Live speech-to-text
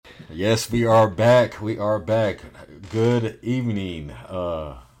Yes, we are back. We are back. Good evening,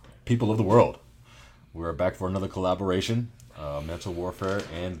 people of the world. We're back for another collaboration, Mental Warfare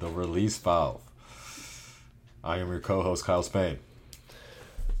and the Release Valve. I am your co-host, Kyle Spain.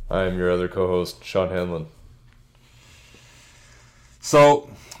 I am your other co-host, Sean Hanlon. So,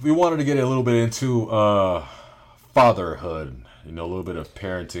 we wanted to get a little bit into fatherhood, a little bit of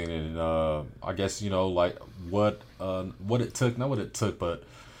parenting, and I guess, like what it took, not what it took, but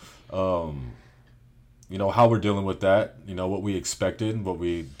how we're dealing with that, what we expected, what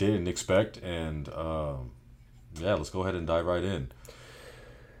we didn't expect, and let's go ahead and dive right in.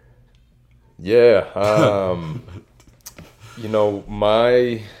 Yeah,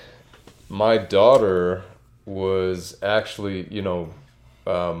 my daughter was actually,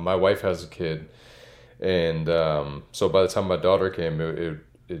 my wife has a kid, and so by the time my daughter came,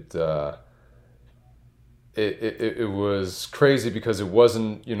 it was crazy because it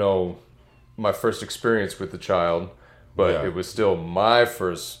wasn't, my first experience with the child, but it was still my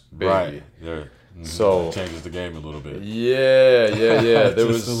first baby. Right. Yeah. Mm-hmm. So it changes the game a little bit. Yeah. There Just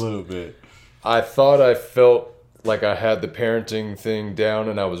was a little bit. I thought I felt like I had the parenting thing down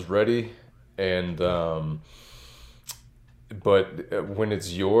and I was ready, and but when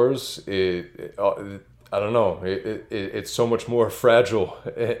it's yours, I don't know. It's so much more fragile,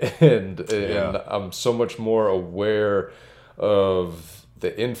 and I'm so much more aware of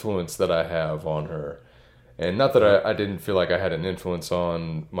the influence that I have on her. And not that I didn't feel like I had an influence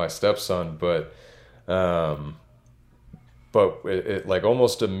on my stepson, but like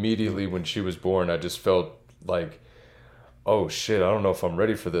almost immediately when she was born, I just felt like, oh shit, I don't know if I'm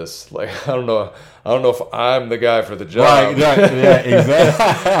ready for this. Like, I don't know if I'm the guy for the job. Right, yeah,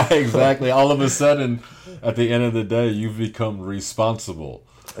 exactly. Exactly. All of a sudden, at the end of the day, you've become responsible.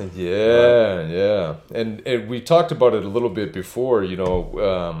 Yeah. And we talked about it a little bit before,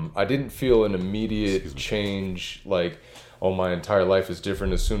 I didn't feel an immediate change, like, oh, my entire life is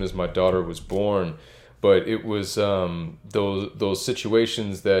different as soon as my daughter was born. But it was those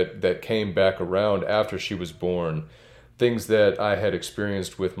situations that came back around after she was born, things that I had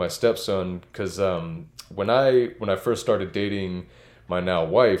experienced with my stepson. Because when I first started dating my now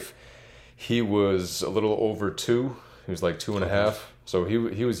wife, he was a little over 2. He was like 2.5. So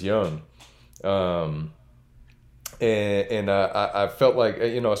he was young, and I felt like,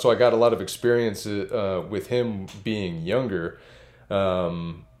 so I got a lot of experience with him being younger,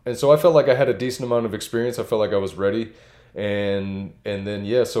 and so I felt like I had a decent amount of experience. I felt like I was ready, and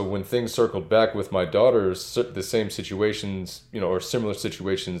then so when things circled back with my daughters, the same situations, or similar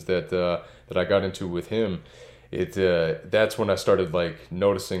situations that I got into with him, that's when I started like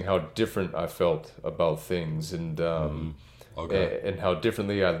noticing how different I felt about things, and and how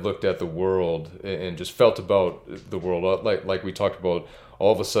differently I looked at the world and just felt about the world. Like we talked about,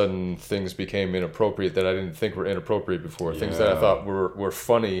 all of a sudden things became inappropriate that I didn't think were inappropriate before. Things that I thought were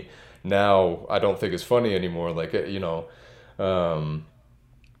funny, now I don't think is funny anymore. Like,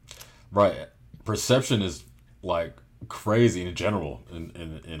 Right. Perception is like crazy in general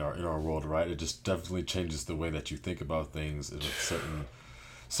in our world, right? It just definitely changes the way that you think about things, and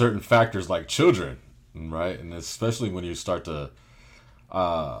certain factors like children. Right, and especially when you start to get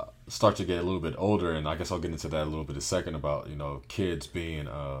a little bit older, and I guess I'll get into that a little bit in a second about kids being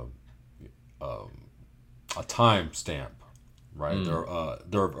a time stamp, right?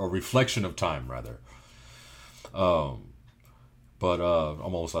 They're a reflection of time, rather. But I'm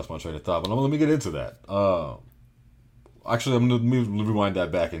almost lost my train of thought. But let me get into that. Actually, I'm gonna rewind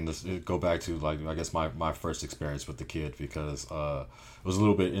that back and just go back to, like, I guess my first experience with the kid, because it was a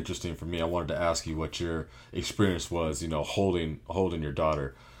little bit interesting for me. I wanted to ask you what your experience was, holding your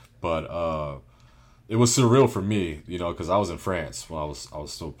daughter, but it was surreal for me, because I was in France when I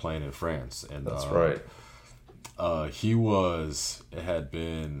was still playing in France, and that's right. It had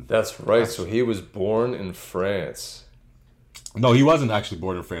been. That's right. So he was born in France. No, he wasn't actually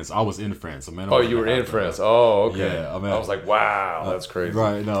born in France. I was in France. You were in France. Oh, okay. Yeah, I was like, wow, that's crazy.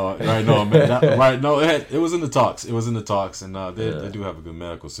 Right, no, it was in the talks. It was in the talks, and they do have a good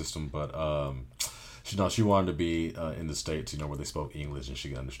medical system, but she wanted to be in the States, where they spoke English and she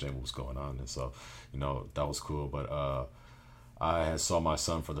could understand what was going on, and so, that was cool. But I had saw my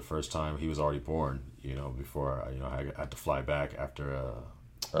son for the first time. He was already born, before I had to fly back after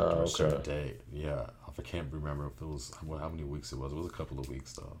a certain day. Yeah. I can't remember if it was how many weeks it was. It was a couple of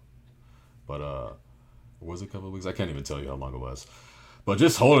weeks though, but was it a couple of weeks? I can't even tell you how long it was. But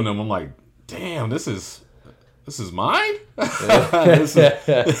just holding them, I'm like, damn, this is mine. this is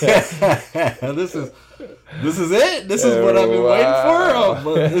it. This is what I've been waiting for.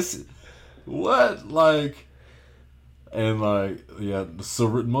 But what, like, And like, yeah,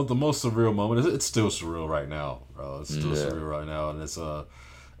 the most surreal moment. It's still surreal right now, bro. It's still surreal right now, and it's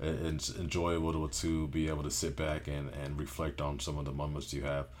enjoyable to be able to sit back and reflect on some of the moments you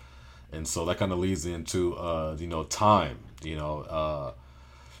have. And so that kind of leads into time.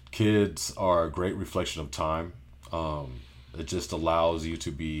 Kids are a great reflection of time. It just allows you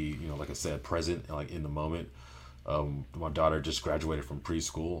to be, like I said, present, like in the moment. My daughter just graduated from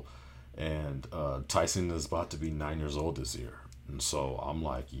preschool, and Tyson is about to be 9 years old this year. And so I'm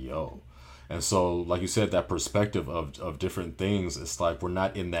like, yo. And so, like you said, that perspective of different things, it's like we're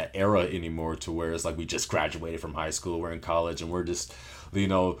not in that era anymore to where it's like we just graduated from high school, we're in college, and we're just,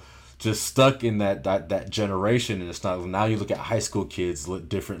 just stuck in that generation. And it's not, now you look at high school kids look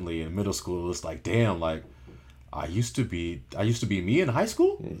differently, and middle school, it's like, damn, like, I used to be me in high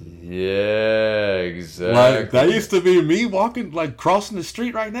school. Yeah, exactly. Like that used to be me walking, like crossing the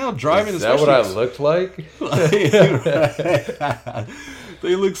street right now, driving. Is that what I looked like?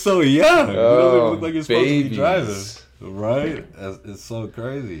 They look so young. They look like you're supposed to be driving, right? It's so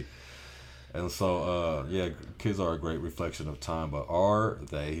crazy. And so, kids are a great reflection of time, but are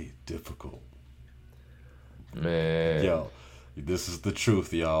they difficult? Man, yo, this is the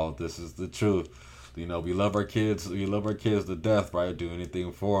truth, y'all. This is the truth. We love our kids. We love our kids to death, right? Do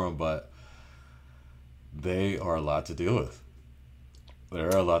anything for them, but they are a lot to deal with. They're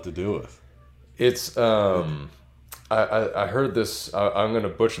a lot to deal with. It's I heard this. I'm going to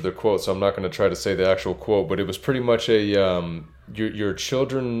butcher the quote, so I'm not going to try to say the actual quote, but it was pretty much a your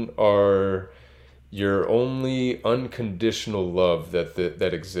children are your only unconditional love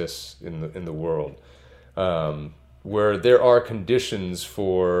that exists in the world. Where there are conditions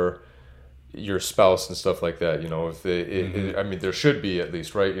for your spouse and stuff like that, if they, I mean, there should be at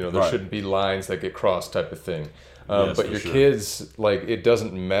least, right? There shouldn't be lines that get crossed, type of thing. Yes, but your kids, like, it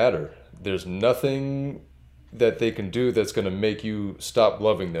doesn't matter. There's nothing that they can do that's going to make you stop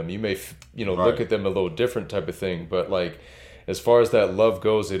loving them. You may, look at them a little different, type of thing. But like, as far as that love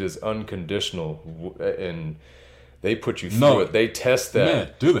goes, it is unconditional, and they put you through it. They test that. Man,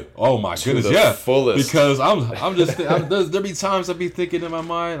 do they? Oh my goodness, the yeah. fullest. Because I'm just there be times I be thinking in my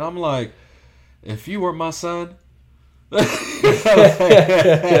mind, I'm like, if you were my son, right.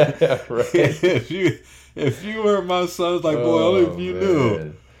 if you were my son, it's like, boy, only if you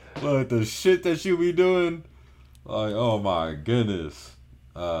knew, like the shit that you be doing, like, oh my goodness.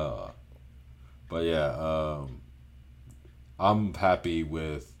 But yeah, I'm happy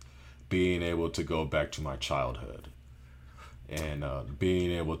with being able to go back to my childhood. And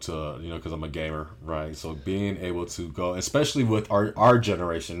being able to, because I'm a gamer, right? So being able to go, especially with our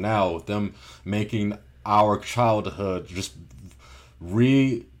generation now, with them making our childhood just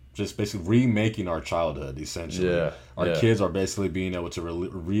basically remaking our childhood, essentially. Yeah. Our kids are basically being able to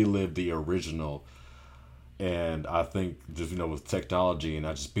relive the original. And I think just, with technology and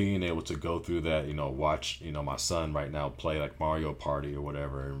just being able to go through that, watch, my son right now play like Mario Party or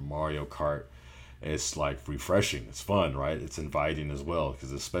whatever, and Mario Kart. It's like refreshing. It's fun, right? It's inviting as well,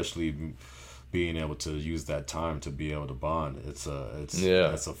 because especially being able to use that time to be able to bond. It's a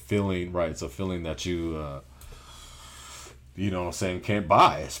feeling, right? It's a feeling that you, can't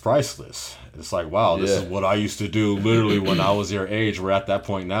buy. It's priceless. It's like, wow, this is what I used to do literally when I was your age. We're at that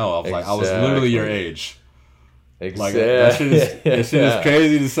point now. I was literally your age. Exactly. Like, that shit is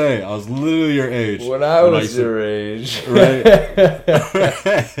crazy to say. I was literally your age when I was your age, right?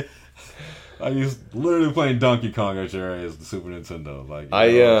 I used literally playing Donkey Kong at your age, the Super Nintendo. Like,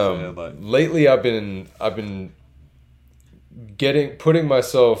 lately I've been putting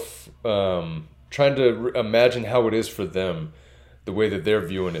myself, trying to imagine how it is for them, the way that they're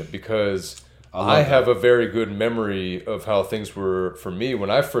viewing it, because I have a very good memory of how things were for me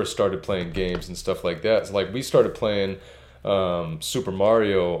when I first started playing games and stuff like that. So like, we started playing Super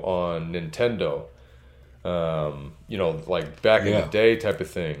Mario on Nintendo, like back in the day, type of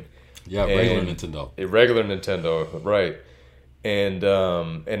thing. Yeah, regular Nintendo. Regular Nintendo, right. And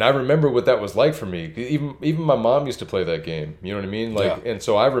I remember what that was like for me. Even my mom used to play that game. You know what I mean? Like, and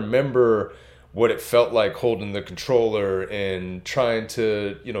so I remember what it felt like holding the controller and trying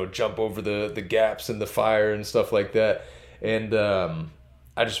to, jump over the gaps in the fire and stuff like that. And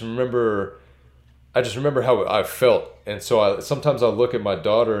I just remember how I felt. And so sometimes I'll look at my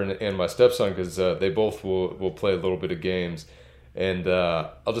daughter and my stepson, because they both will play a little bit of games. And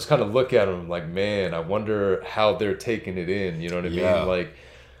I'll just kind of look at them like, man, I wonder how they're taking it in. You know what I mean? Like,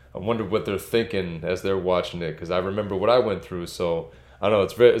 I wonder what they're thinking as they're watching it, because I remember what I went through. So I don't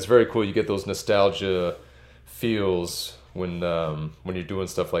know, it's very cool. You get those nostalgia feels when you're doing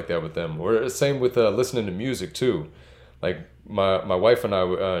stuff like that with them. Or same with listening to music too. like my wife and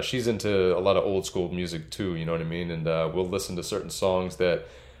I, she's into a lot of old school music too, you know what I mean? And we'll listen to certain songs that,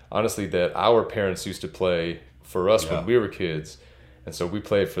 honestly, that our parents used to play for us when we were kids. And so we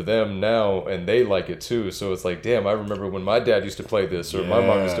play it for them now, and they like it too. So it's like, damn, I remember when my dad used to play this, or my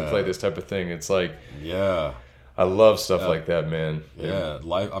mom used to play this type of thing. It's like, I love stuff like that, man. Yeah,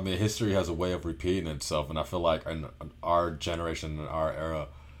 life. I mean, history has a way of repeating itself, and I feel like in our generation, in our era,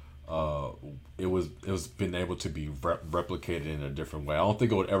 it was been able to be replicated in a different way. I don't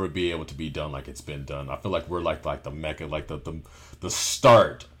think it would ever be able to be done like it's been done. I feel like we're like the mecca, like the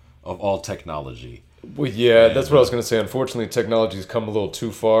start of all technology. Well, yeah, that's what I was going to say. Unfortunately, technology's come a little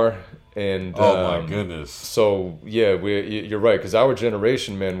too far, and oh my goodness. So yeah, you're right, because our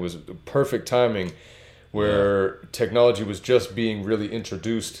generation, man, was perfect timing, where technology was just being really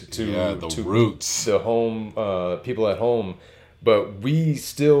introduced to the roots, the home, people at home, but we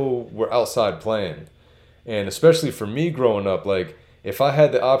still were outside playing, and especially for me growing up, like if I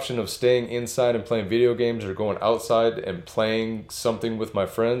had the option of staying inside and playing video games or going outside and playing something with my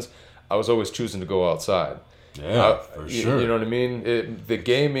friends, I was always choosing to go outside. Yeah, for sure. You know what I mean? The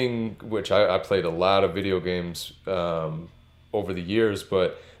gaming, which I played a lot of video games over the years,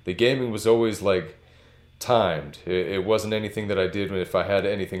 but the gaming was always like timed. It wasn't anything that I did if I had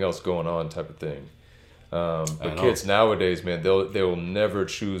anything else going on type of thing. But kids nowadays, man, they will never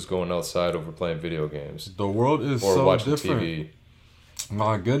choose going outside over playing video games. The world is or so watching different. TV.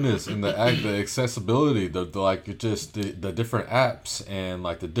 My goodness, and the accessibility, the different apps and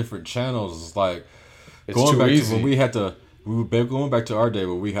like the different channels is like it's going too back easy. to when we were going back to our day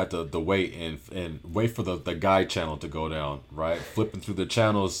where we had to wait and wait for the guide channel to go down, right? Flipping through the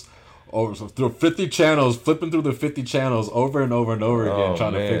channels through 50 channels, flipping through the 50 channels over and over and over again,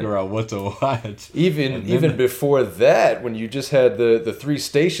 trying to figure out what to watch. Even before that, when you just had the 3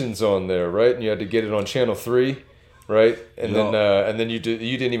 stations on there, right? And you had to get it on channel 3. Right, and then you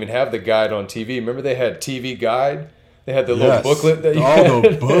didn't even have the guide on TV. Remember they had TV guide. They had the little booklet that you had.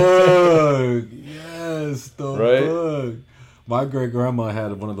 The book. Yes, the book. My great grandma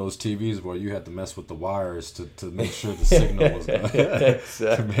had one of those TVs where you had to mess with the wires to make sure the signal was right.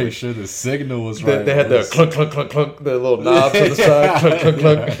 Exactly. To make sure the signal was right. They had the clunk clunk clunk clunk, the little knobs on the side, clunk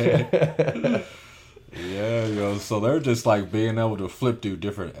clunk clunk. Yeah, so they're just like being able to flip through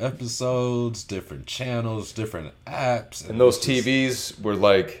different episodes, different channels, different apps. And those TVs were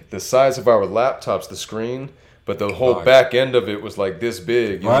like the size of our laptops, the screen, but the whole back end of it was like this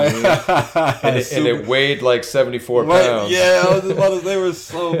big. You know what I mean? and it weighed like 74 pounds. Yeah, I was about to say, they were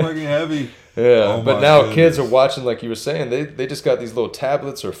so fucking heavy. Yeah, but now kids are watching, like you were saying, they just got these little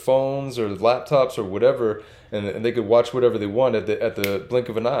tablets or phones or laptops or whatever, and they could watch whatever they want at the blink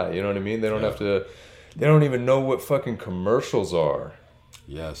of an eye. You know what I mean? They don't have to. They don't even know what fucking commercials are.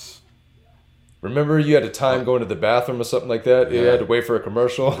 Yes. Remember, you had a time going to the bathroom or something like that. You had to wait for a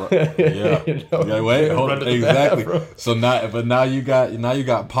commercial. Yeah. You know, yeah. Wait. Hold on. Exactly. So now you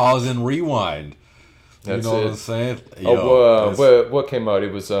got pause and rewind. That's you know what I'm saying? What came out?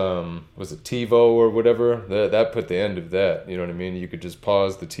 It was it TiVo or whatever? That put the end of that. You know what I mean? You could just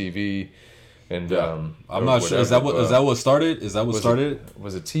pause the TV. And I'm not sure. Is that what started? Is that what started?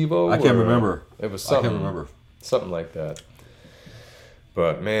 Was it TiVo? I can't remember. It was something. I can't remember. Something like that.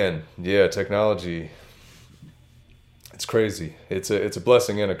 But man, yeah, technology. It's crazy. It's a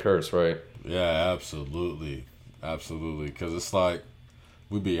blessing and a curse, right? Yeah, absolutely, because it's like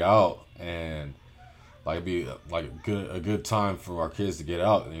we be out and like it'd be like a good time for our kids to get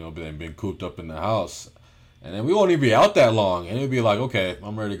out. You know, been cooped up in the house. And then we won't even be out that long. And it'd be like, okay,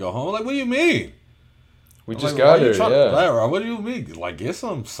 I'm ready to go home. Like, what do you mean? We just got here, yeah. What do you mean? Like, get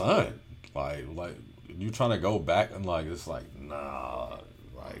some sun. Like you trying to go back and like, it's like, nah.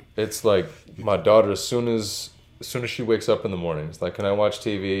 Like, it's like my daughter, as soon as she wakes up in the morning, it's like, can I watch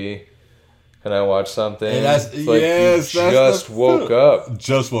TV? Can I watch something? And that's, it's like yes, you just woke up.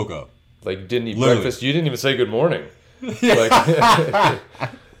 Just woke up. Like, you didn't eat breakfast. You didn't even say good morning. Like,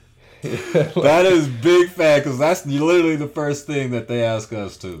 that is big fact, because that's literally the first thing that they ask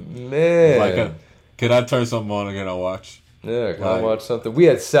us to. Man. Like, can I turn something on and can I watch? Yeah, can I watch something? We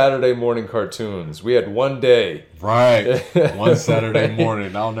had Saturday morning cartoons. We had one day. Right. One Saturday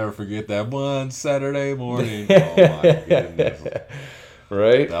morning. I'll never forget that. One Saturday morning. Oh, my goodness.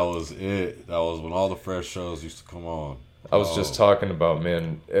 Right? That was it. That was when all the fresh shows used to come on. I was just talking about,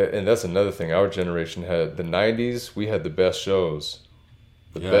 man, and that's another thing. Our generation had the 90s. We had the best shows.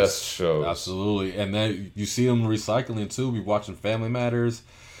 The best shows. Absolutely. And then you see them recycling too. We watching Family Matters.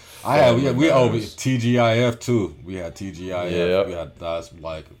 TGIF too. We had TGIF. Yep. We had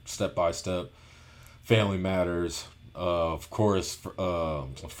like Step by Step, Family Matters, of course,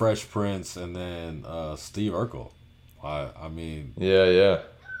 Fresh Prince, and then Steve Urkel. I mean, Yeah.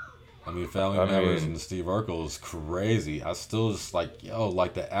 Family Matters and Steve Urkel is crazy. I still just like,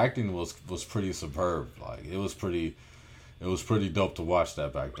 like the acting was pretty superb. Like it was pretty dope to watch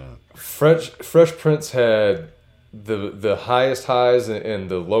that back then. Fresh Prince had the highest highs and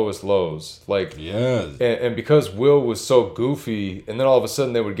the lowest lows. Like, yes. And because Will was so goofy, and then all of a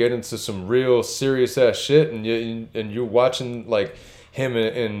sudden they would get into some real serious ass shit, and you're watching like him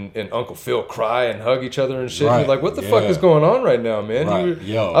and Uncle Phil cry and hug each other and shit. Right. And you're like, what the fuck is going on right now, man? Right.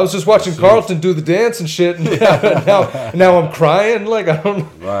 I was just watching Carlton do the dance and shit, and now I'm crying. Like, I don't.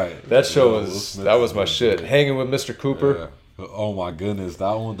 Right. That show was my shit. Hanging with Mr. Cooper. Yeah. Oh my goodness,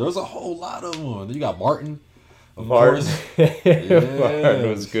 that one. There's a whole lot of them. You got Martin. Martin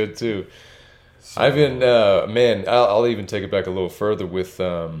was good too. So, I've been I'll even take it back a little further with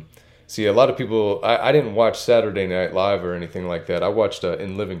see, a lot of people, I didn't watch Saturday Night Live or anything like that. I watched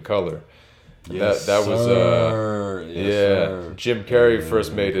In Living Color. Yes, that was sir. Jim Carrey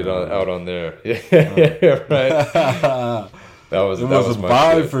first made it out on there. Yeah, right. That was a my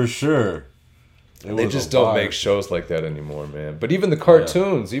vibe shit. for sure. They just don't make shows like that anymore, man. But even the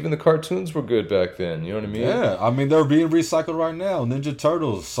cartoons were good back then. You know what I mean? Yeah, I mean they're being recycled right now. Ninja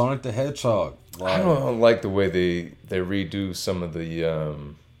Turtles, Sonic the Hedgehog. I don't like the way they redo some of the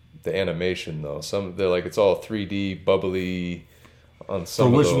animation though. They're like it's all 3D bubbly on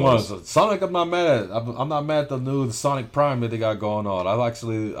some. So which of those. ones? Sonic, I'm not mad at. I'm not mad at the new Sonic Prime that they got going on. I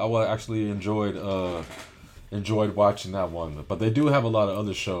actually enjoyed watching that one. But they do have a lot of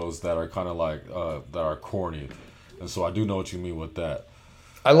other shows that are kind of like that are corny, and so I do know what you mean with that.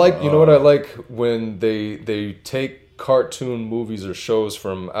 I like, you know what I like when they take cartoon movies or shows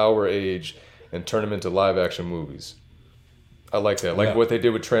from our age and turn them into live action movies. I like that. Like what they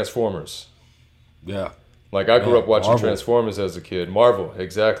did with Transformers. Yeah. Like I grew up watching Marvel. Transformers as a kid. Marvel,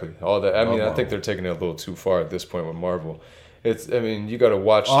 exactly. All that. I mean, I Marvel. think they're taking it a little too far at this point with Marvel. You got to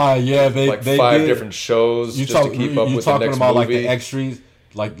watch they 5 different shows to keep up with the next about movie. like the extras,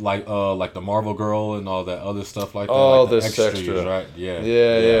 like the Marvel Girl and all that other stuff like that. All like this extras, extra, right?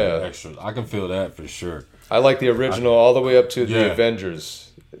 Yeah. Extras. I can feel that for sure. I like the original all the way up to the Avengers.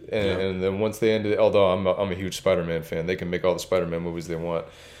 And then once they ended, although I'm a huge Spider-Man fan, they can make all the Spider-Man movies they want,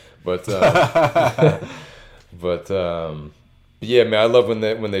 but yeah, man, I love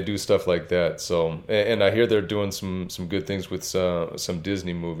when they do stuff like that. So, and I hear they're doing some good things with some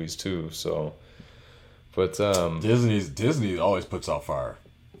Disney movies too. So, but Disney always puts out fire.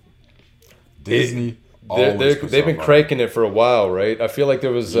 They've been cranking it for a while, right? I feel like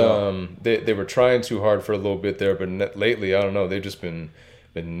there was they were trying too hard for a little bit there, but lately I don't know, they've just been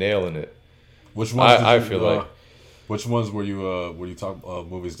nailing it. Which ones? I feel like. Which ones were you talking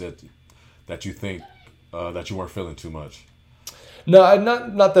movies that you think that you weren't feeling too much? No,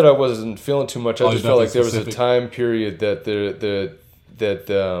 not that I wasn't feeling too much. I just felt like there was a specific? time period that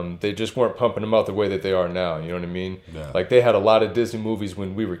they just weren't pumping them out the way that they are now. You know what I mean? Yeah. Like they had a lot of Disney movies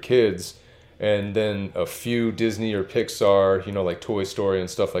when we were kids, and then a few Disney or Pixar, like Toy Story and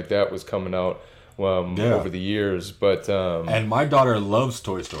stuff like that was coming out over the years. But and my daughter loves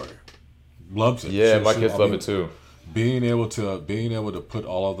Toy Story, loves it. Yeah, my kids love it too. Being able to put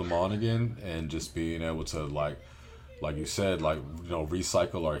all of them on again, and just being able to like you said,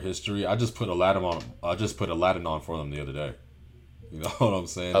 recycle our history. I just put Aladdin on for them the other day. You know what I'm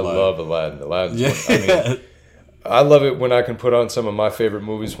saying? I love Aladdin. Yeah. I love it when I can put on some of my favorite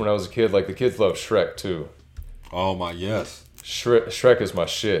movies when I was a kid. Like the kids love Shrek too. Oh my, yes. Shrek is my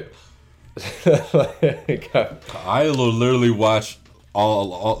shit. I will literally watch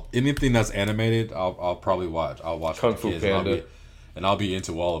all anything that's animated. I'll probably watch. I'll watch Kung Fu Panda. And I'll be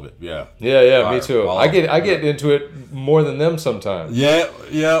into all of it. Yeah. Yeah, me too. I get into it more than them sometimes. Yeah.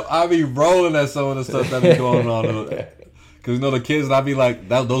 I be rolling at some of the stuff that be going on. Because the kids, I be like,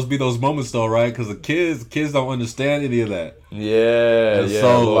 those be those moments though, right? Because the kids don't understand any of that. Yeah.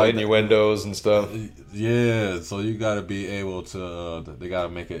 So innuendos and stuff. Yeah, so you got to be able to. They got to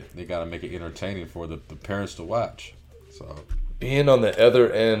make it entertaining for the parents to watch. So being on the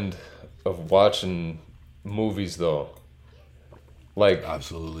other end of watching movies though. Like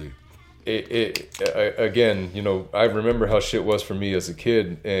absolutely, again, I remember how shit was for me as a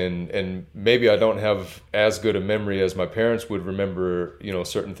kid, and maybe I don't have as good a memory as my parents would remember,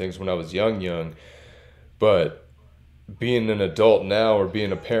 certain things when I was young, but being an adult now or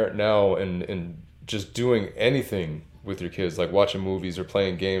being a parent now and just doing anything with your kids, like watching movies or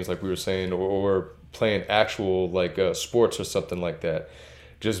playing games, like we were saying, or playing actual sports or something like that,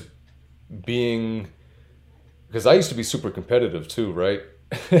 just being. Because I used to be super competitive too, right?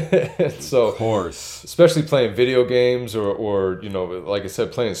 So, of course, especially playing video games or like I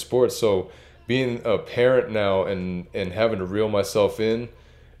said, playing sports. So being a parent now and having to reel myself in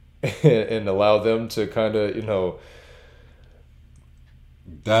and allow them to kind of,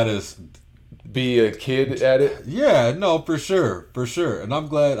 that is be a kid at it. Yeah, no, for sure. And I'm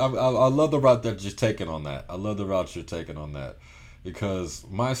glad. I love the route that you're taking on that. I love the route you're taking on that, because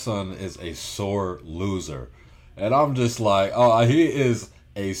my son is a sore loser, and I'm just like, oh, he is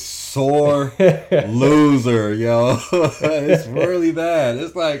a sore loser, yo. It's really bad.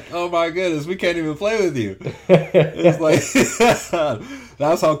 It's like, oh my goodness, we can't even play with you. It's like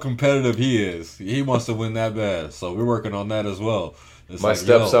that's how competitive he is. He wants to win that bad. So we're working on that as well. It's my like,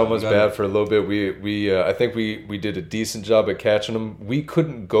 stepson was bad for a little bit. We I think we did a decent job at catching him. We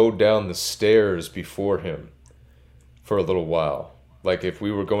couldn't go down the stairs before him for a little while. Like if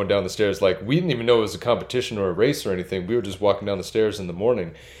we were going down the stairs, like we didn't even know it was a competition or a race or anything. We were just walking down the stairs in the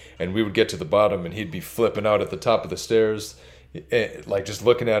morning, and we would get to the bottom, and he'd be flipping out at the top of the stairs, like just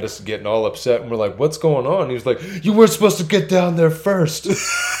looking at us, getting all upset. And we're like, "What's going on?" He was like, "You weren't supposed to get down there first."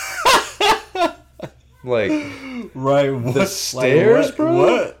 Like, right? What? The stairs, like, bro.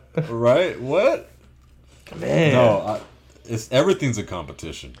 What? Right? What? Man, no. Everything's a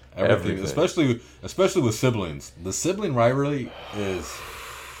competition. Everything. Especially with siblings. The sibling rivalry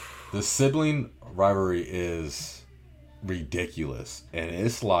is ridiculous, and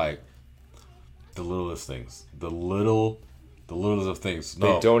it's like the littlest things. The littlest of things.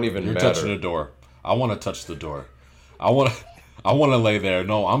 No, they don't even you're matter. Touching the door. I want to touch the door. I want to lay there.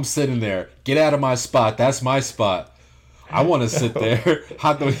 No, I'm sitting there. Get out of my spot. That's my spot. I want to sit there.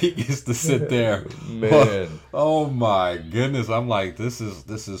 How come he gets to sit there? Man. Oh my goodness. I'm like, this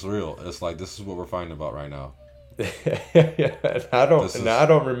is real. It's like, this is what we're fighting about right now. I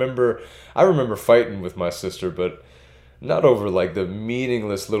don't remember. I remember fighting with my sister, but not over like the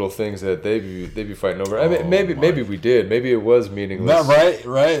meaningless little things that they be fighting over. I mean, maybe we did. Maybe it was meaningless. Not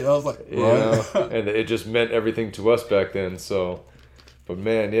right. I was like, and it just meant everything to us back then. So, but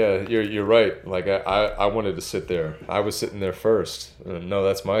man, yeah, you're right. Like I wanted to sit there. I was sitting there first. No,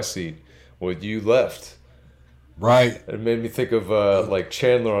 that's my seat. Well, you left. Right. It made me think of like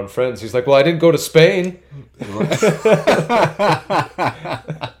Chandler on Friends. He's like, "Well, I didn't go to Spain."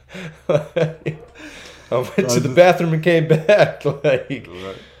 I went to the bathroom and came back. Like,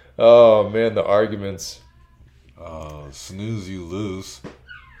 oh man, the arguments. Snooze, you lose.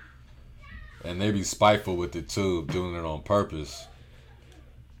 And they be spiteful with it too, doing it on purpose.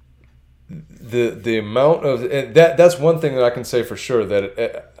 The amount of that's one thing that I can say for sure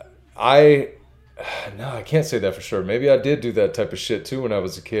that I can't say that for sure. Maybe I did do that type of shit too when I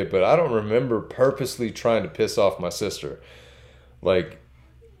was a kid, but I don't remember purposely trying to piss off my sister. Like,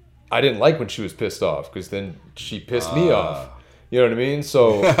 I didn't like when she was pissed off because then she pissed me off. You know what I mean?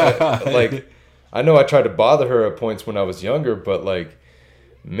 So, like, I know I tried to bother her at points when I was younger, but like,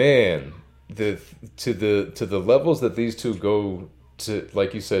 man, to the levels that these two go to,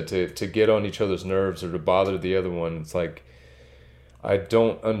 like you said, to get on each other's nerves or to bother the other one, it's like, I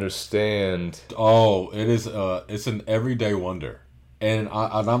don't understand. Oh, it is. It's an everyday wonder, and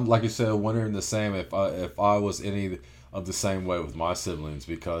I'm like you said, wondering the same if I was any of the same way with my siblings,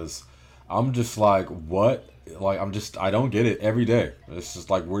 because I'm just like, what? Like, I don't get it every day. It's just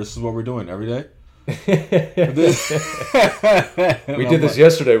like, this is what we're doing every day. We did this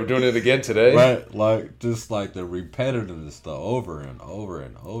yesterday. We're doing it again today. Right, like just like the repetitiveness stuff over and over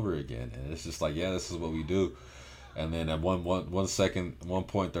and over again, and it's just like, yeah, this is what we do. And then at one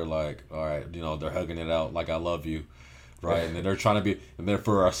point they're like, all right, they're hugging it out like I love you. Right, and then they're trying to be, and then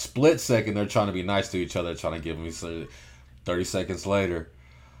for a split second they're trying to be nice to each other, trying to give me 30 seconds later,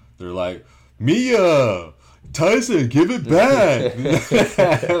 they're like, Mia, Tyson, give it back.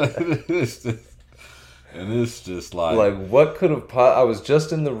 And it's just like what could have? I was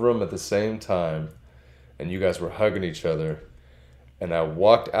just in the room at the same time, and you guys were hugging each other, and I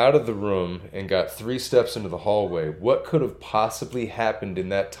walked out of the room and got 3 steps into the hallway. What could have possibly happened in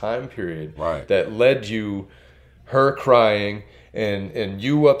that time period that led you? Her crying and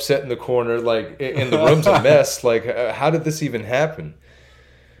you upset in the corner, like, and the room's a mess. Like, how did this even happen?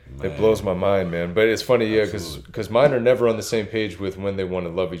 Man. It blows my mind, man. But it's funny, yeah, because mine are never on the same page with when they want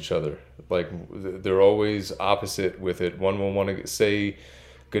to love each other. Like, they're always opposite with it. One will want to say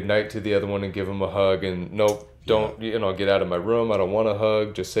goodnight to the other one and give them a hug, and nope, don't, get out of my room. I don't want a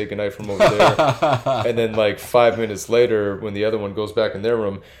hug. Just say goodnight from over there. And then like 5 minutes later, when the other one goes back in their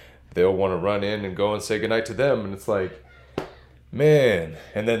room, they'll want to run in and go and say goodnight to them. And it's like, man.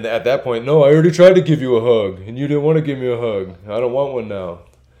 And then at that point, no, I already tried to give you a hug, and you didn't want to give me a hug. I don't want one now.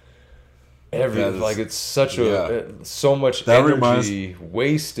 It's such so much energy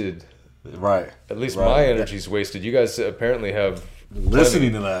wasted. Right. At least my energy's wasted. You guys apparently have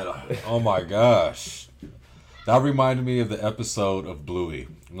listening to that. Oh my gosh. That reminded me of the episode of Bluey.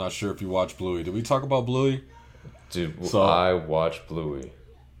 I'm not sure if you watched Bluey. Did we talk about Bluey? Dude, so, I watched Bluey.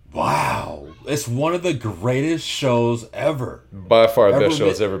 Wow. It's one of the greatest shows ever. By far, best show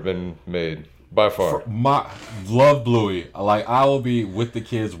that's ever been made. By far. Love Bluey. Like, I will be with the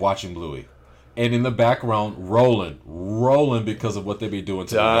kids watching Bluey. And in the background, rolling because of what they be doing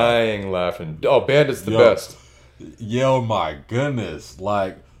to dying laughing. Oh, Bandit's the best. Yo, my goodness.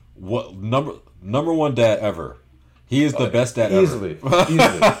 Like, what number one dad ever. He is the best dad easily.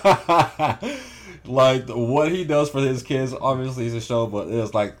 Easily. Like, what he does for his kids, obviously it's a show, but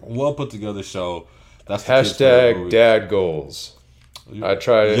it's like well put together show. That's hashtag dad goals. I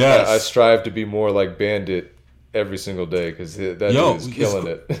try. Yes. I strive to be more like Bandit every single day because that dude is killing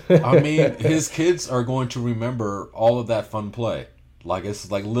it. I mean, his kids are going to remember all of that fun play. Like,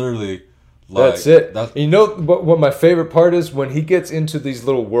 it's like literally. Like, that's it. You know what my favorite part is when he gets into these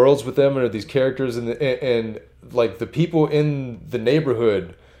little worlds with them and these characters and like the people in the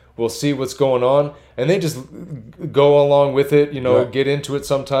neighborhood will see what's going on and they just go along with it. You know, get into it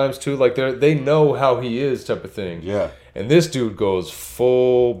sometimes too. Like they know how he is type of thing. Yeah. And this dude goes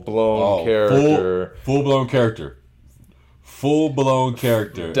full blown character. Full blown character. Full blown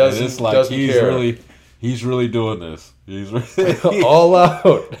character. Doesn't, and it's like doesn't care. He's really doing this. He's really all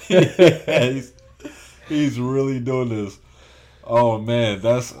out. he's really doing this. Oh man,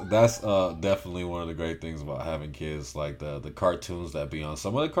 that's definitely one of the great things about having kids. Like the cartoons that be on.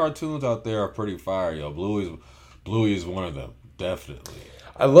 Some of the cartoons out there are pretty fire, yo. Bluey is one of them, definitely.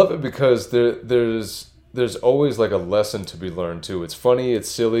 I love it because there's always like a lesson to be learned too. It's funny,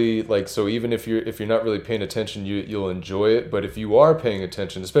 it's silly, like so even if you're not really paying attention, you'll enjoy it. But if you are paying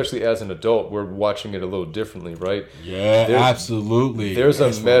attention, especially as an adult, we're watching it a little differently, right? Yeah, absolutely. There's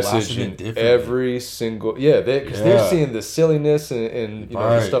a message in every single because they're seeing the silliness and you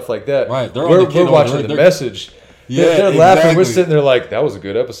know stuff like that. Right, we're watching the message. Yeah, they're laughing. We're sitting there like that was a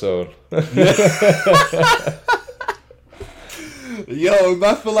good episode. Yo,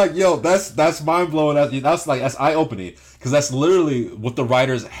 I feel like that's mind blowing. That's eye opening because that's literally what the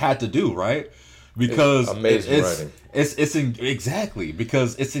writers had to do, right? Because it's amazing writing. It's exactly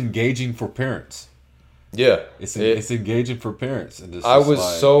because it's engaging for parents. Yeah, it's engaging for parents. And I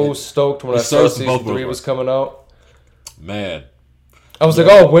was so stoked when I saw season 3 was coming out. Man, I was like,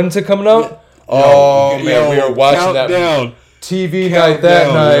 oh, when's it coming out? We were watching that down. TV night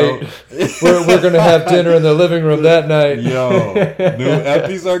that night. We're gonna have dinner in the living room that night. Yo, new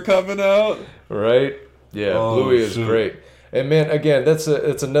epis are coming out, right? Yeah, Bluey is great. And man, again, it's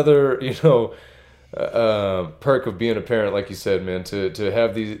another perk of being a parent, like you said, man. To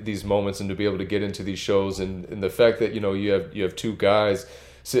have these moments and to be able to get into these shows and the fact that you have two guys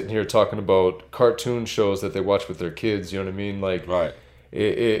sitting here talking about cartoon shows that they watch with their kids. You know what I mean? Like, right?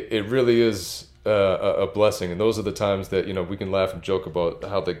 It really is. A blessing, and those are the times that we can laugh and joke about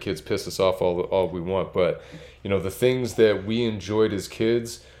how the kids piss us off all we want, but the things that we enjoyed as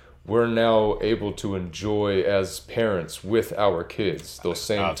kids, we're now able to enjoy as parents with our kids. Those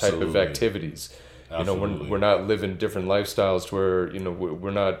same type of activities. We're not living different lifestyles to where we're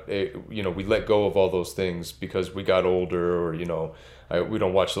not we let go of all those things because we got older or we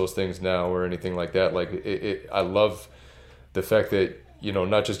don't watch those things now or anything like that. Like I love the fact that.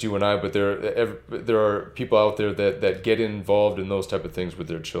 Not just you and I, but there are people out there that get involved in those type of things with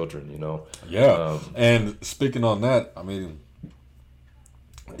their children. Yeah, and speaking on that, I mean,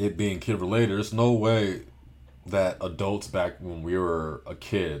 it being kid related, there's no way that adults back when we were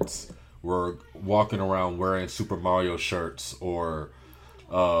kids were walking around wearing Super Mario shirts or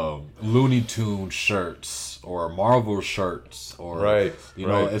Looney Tunes shirts or Marvel shirts or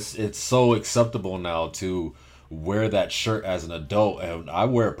it's so acceptable now to wear that shirt as an adult, and I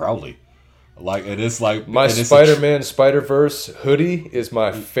wear it proudly. Like, and it's like my Spider-Man Spider-Verse hoodie is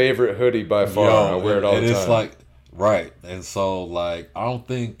my favorite hoodie by far. I wear it all the time. It's like right, and so like I don't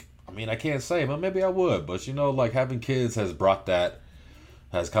think. I mean, I can't say, but maybe I would. But like having kids has brought that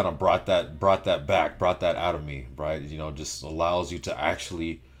back, brought that out of me, right? Just allows you to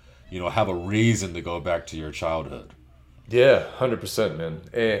actually, have a reason to go back to your childhood. Yeah, 100%, man.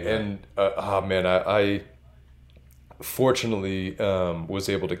 And I fortunately was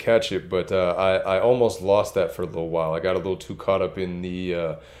able to catch it, but I almost lost that for a little while. I got a little too caught up in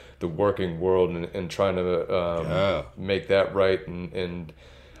the working world and trying to make that right, and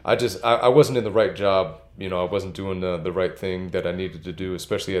I wasn't in the right job. I wasn't doing the right thing that I needed to do,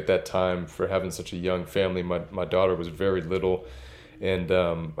 especially at that time for having such a young family. My daughter was very little, and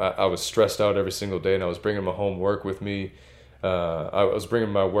I was stressed out every single day, and I was bringing my homework with me. I was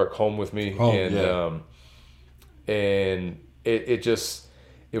bringing my work home with me, and it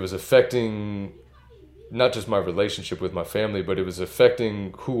was affecting not just my relationship with my family, but it was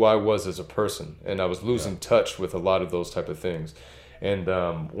affecting who I was as a person, and I was losing touch with a lot of those type of things. And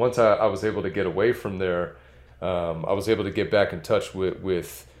once I was able to get away from there, I was able to get back in touch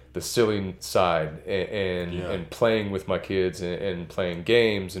with the silly side and playing with my kids and playing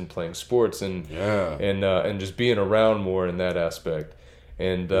games and playing sports and just being around more in that aspect.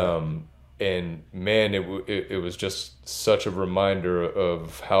 And man, it was just such a reminder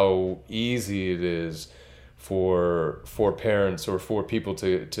of how easy it is for parents or for people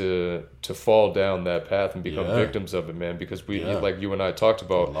to fall down that path and become victims of it, man. Because like you and I talked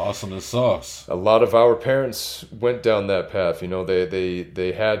about, lost in the sauce. A lot of our parents went down that path. You know,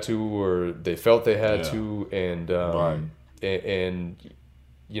 they had to, or they felt they had to, and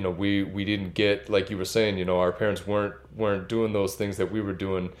you know, we didn't get, like you were saying, you know, our parents weren't doing those things that we were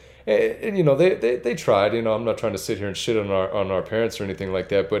doing. And you know, they tried. You know, I'm not trying to sit here and shit on our parents or anything like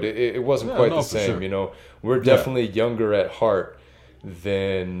that, but it wasn't quite the same. Sure. You know, we're definitely younger at heart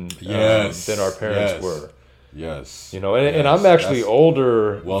than our parents were. Yes. You know, and I'm actually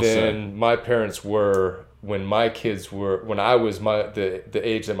older than my parents were when my kids were, when I was the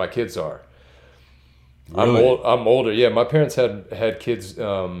age that my kids are. Really? I'm older. Yeah, my parents had kids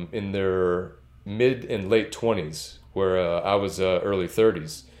in their mid and late 20s, where I was early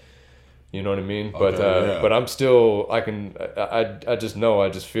 30s. You know what I mean? But I'm still, I just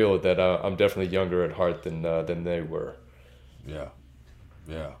feel that I'm definitely younger at heart than they were. Yeah.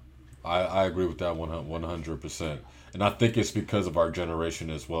 I agree with that 100%. And I think it's because of our generation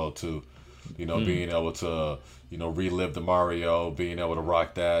as well too. You know, being able to, you know, relive the Mario, being able to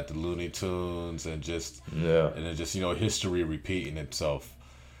rock that, the Looney Tunes, and just and then just, you know, history repeating itself.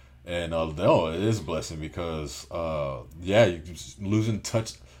 And it is a blessing because you just losing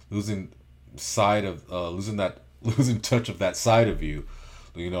touch of that side of you.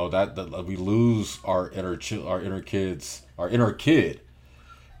 You know, that we lose our inner kid,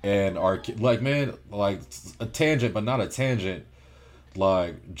 and like, man, like a tangent, but not a tangent.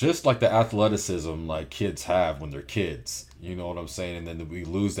 Like, just like the athleticism like kids have when they're kids, you know what I'm saying? And then we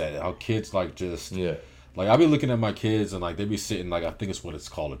lose that. How kids like just like, I be looking at my kids and like they be sitting, like, I think it's what it's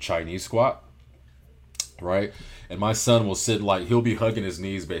called, a Chinese squat, right? And my son will sit, like, he'll be hugging his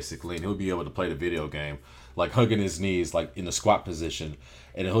knees basically, and he'll be able to play the video game, like hugging his knees, like in the squat position,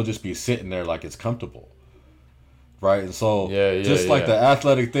 and he'll just be sitting there like it's comfortable. Right, and so like the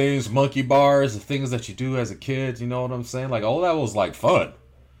athletic things, monkey bars, the things that you do as a kid, you know what I'm saying? Like, all that was like fun.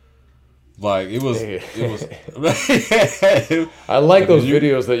 Like, it was. I like those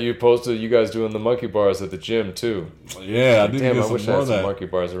videos that you posted. You guys doing the monkey bars at the gym too. Yeah, I wish I had some monkey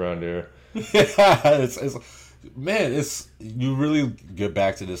bars around here. Yeah, it's you really get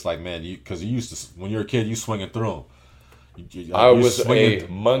back to this, like, man, because you used to, when you're a kid, you swinging through them. I was a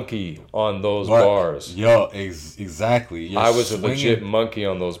monkey on those bars. Yo, exactly. I was a legit monkey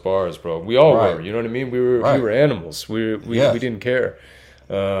on those bars, bro. We all were. You know what I mean? We were animals. We didn't care.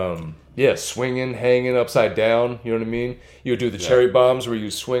 Swinging, hanging upside down. You know what I mean? You would do the cherry bombs where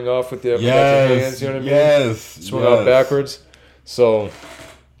you swing off with your hands. You know what I mean? Yes. Swing out backwards. So.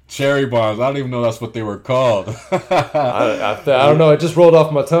 Cherry bombs. I don't even know that's what they were called. I don't know. It just rolled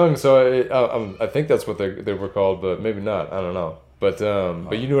off my tongue, so I think that's what they were called, but maybe not. I don't know. But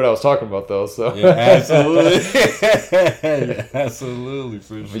you knew what I was talking about, though. So yeah, absolutely, absolutely,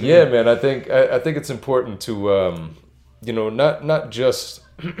 for sure. But yeah, man, I think it's important to you know, not just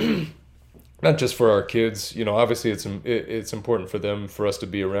not just for our kids. You know, obviously it's important for them, for us to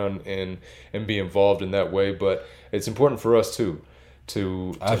be around and be involved in that way, but it's important for us too.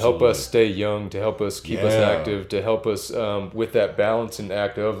 To help us stay young, to help us keep us active, to help us with that balancing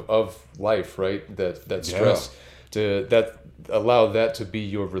act of life, right? That stress, allow that to be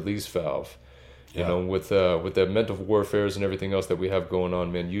your release valve. You know, with the mental warfares and everything else that we have going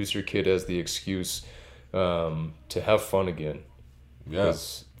on, man. Use your kid as the excuse to have fun again.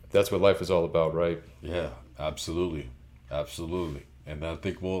 Yes, that's what life is all about, right? Yeah, absolutely. And I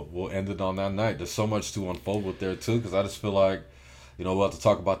think we'll end it on that night. There's so much to unfold with there too, because I just feel like, you know, we'll have to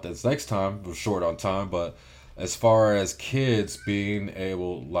talk about this next time. We're short on time, but as far as kids being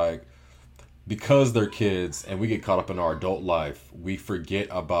able, like, because they're kids and we get caught up in our adult life, we forget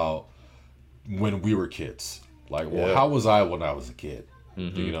about when we were kids. Like, well, how was I when I was a kid?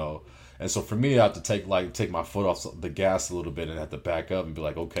 Mm-hmm. You know? And so for me, I have to take my foot off the gas a little bit and have to back up and be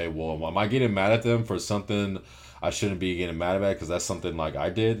like, okay, well, am I getting mad at them for something I shouldn't be getting mad about, because that's something like I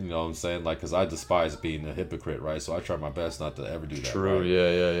did, you know what I'm saying? Like, because I despise being a hypocrite, right? So I try my best not to ever do that. True, right?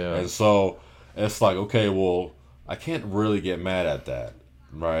 Yeah. And so it's like, okay, well, I can't really get mad at that,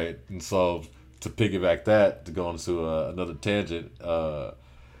 right? And so to piggyback that, to go into another tangent, the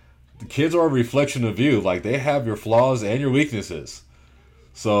kids are a reflection of you. Like, they have your flaws and your weaknesses.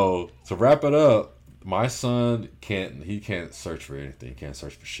 So to wrap it up, my son can't search for anything. He can't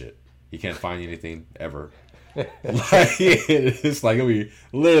search for shit. He can't find anything ever. Like, it's like it'll be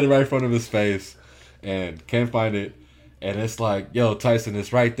literally right in front of his face and can't find it. And it's like, yo, Tyson,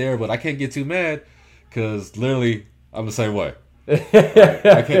 it's right there, but I can't get too mad because literally I'm the same way. Like,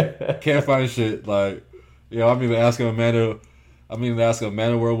 I can't find shit. Like, you know, I'm even asking Amanda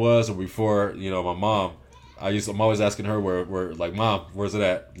where it was, or before, you know, my mom. I'm always asking her where like, Mom, where's it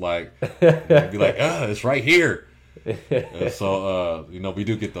at? Like, be like, it's right here. And so, you know, we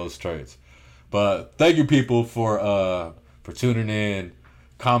do get those traits. But thank you, people, for tuning in.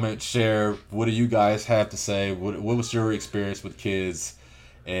 Comment, share. What do you guys have to say? What was your experience with kids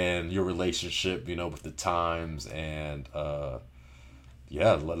and your relationship, you know, with the times? And let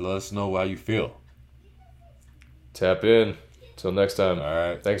us know how you feel. Tap in. Till next time. All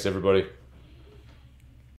right. Thanks, everybody.